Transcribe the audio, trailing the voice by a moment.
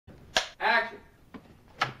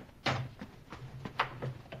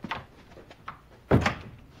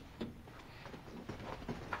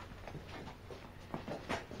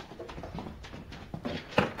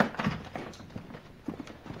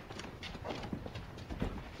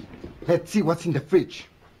Let's see what's in the fridge.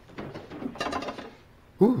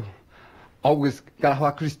 Ooh, always gotta have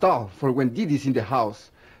a crystal for when Didi's in the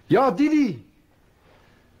house. Yo, Didi!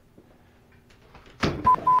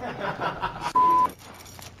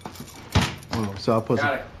 Oh, so I'm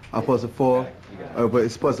supposed to fall? Oh, but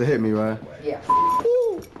it's supposed to hit me, right? Yeah.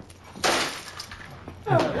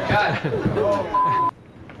 Got it.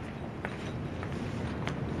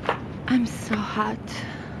 I'm so hot.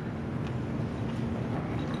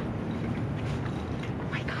 Oh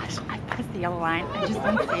my gosh, I passed the yellow line. I just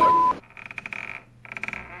didn't see it.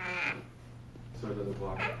 So it doesn't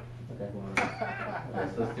block. Okay. Okay,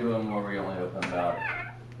 so let's do one more where you only open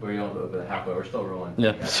halfway. We're still rolling.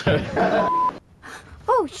 Yeah, sorry.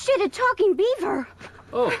 Oh, shit, a talking beaver.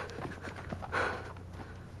 Oh.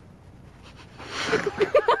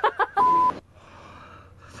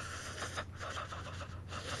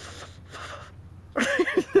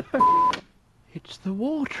 It's the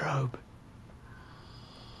wardrobe.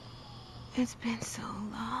 It's been so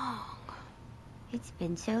long. It's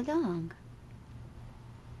been so long.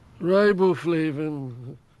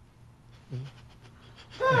 Riboflavin.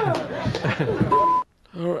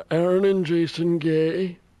 Are Aaron and Jason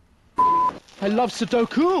gay? I love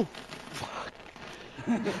Sudoku. Fuck.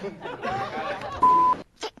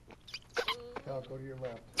 I'll go to your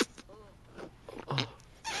left.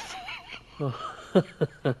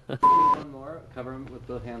 One more. Cover him with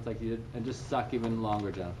both hands like you did, and just suck even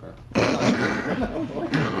longer, Jennifer.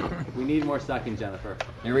 We need more sucking, Jennifer.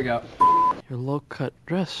 Here we go. Your low-cut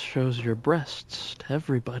dress shows your breasts to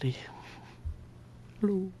everybody.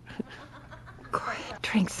 Hello. Go ahead,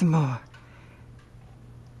 drink some more.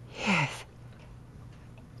 Yes.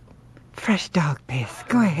 Fresh dog piss.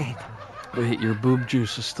 Go ahead. Wait, your boob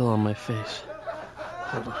juice is still on my face.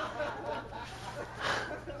 Hold on.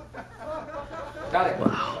 Got it.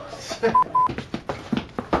 Wow.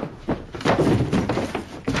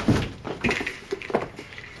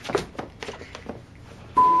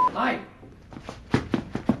 Hi.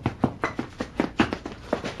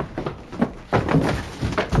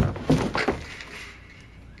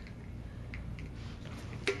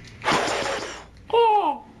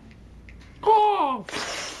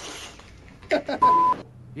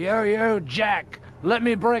 Yo, Jack, let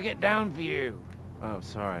me break it down for you. Oh,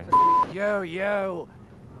 sorry. Yo,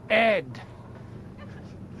 Ed.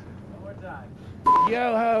 One more time.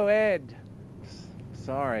 Yo-ho, Ed.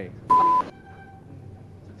 Sorry.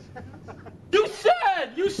 You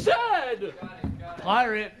said! Got it.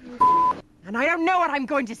 Pirate. And I don't know what I'm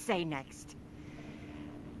going to say next.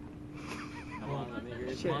 Come on, let me hear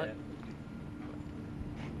you say Shit. it.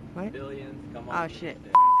 What? Billions, come Oh, on. shit.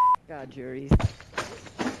 God, juries.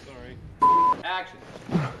 Sorry. Action.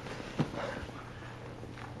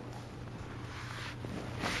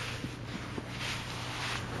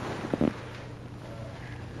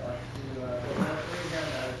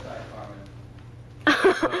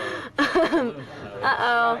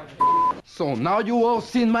 Uh-oh. So now you all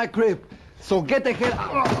seen my crib. So get the hell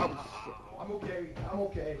out. I'm okay. I'm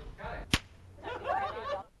okay.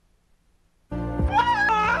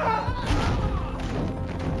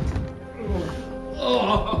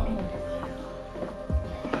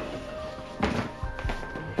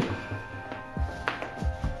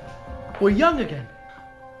 We're young again.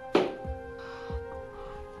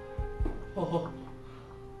 Oh.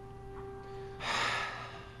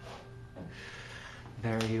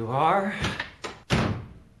 There you are.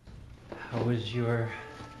 How was your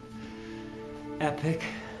epic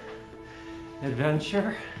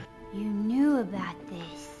adventure? You knew about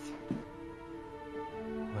this.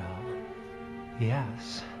 Well,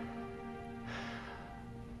 yes.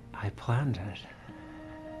 I planned it.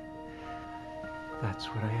 That's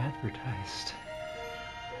what I advertised.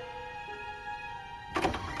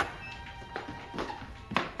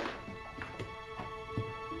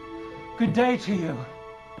 Good day to you.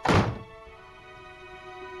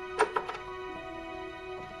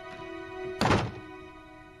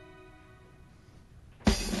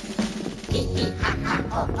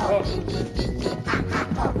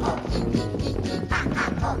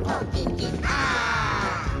 Ah!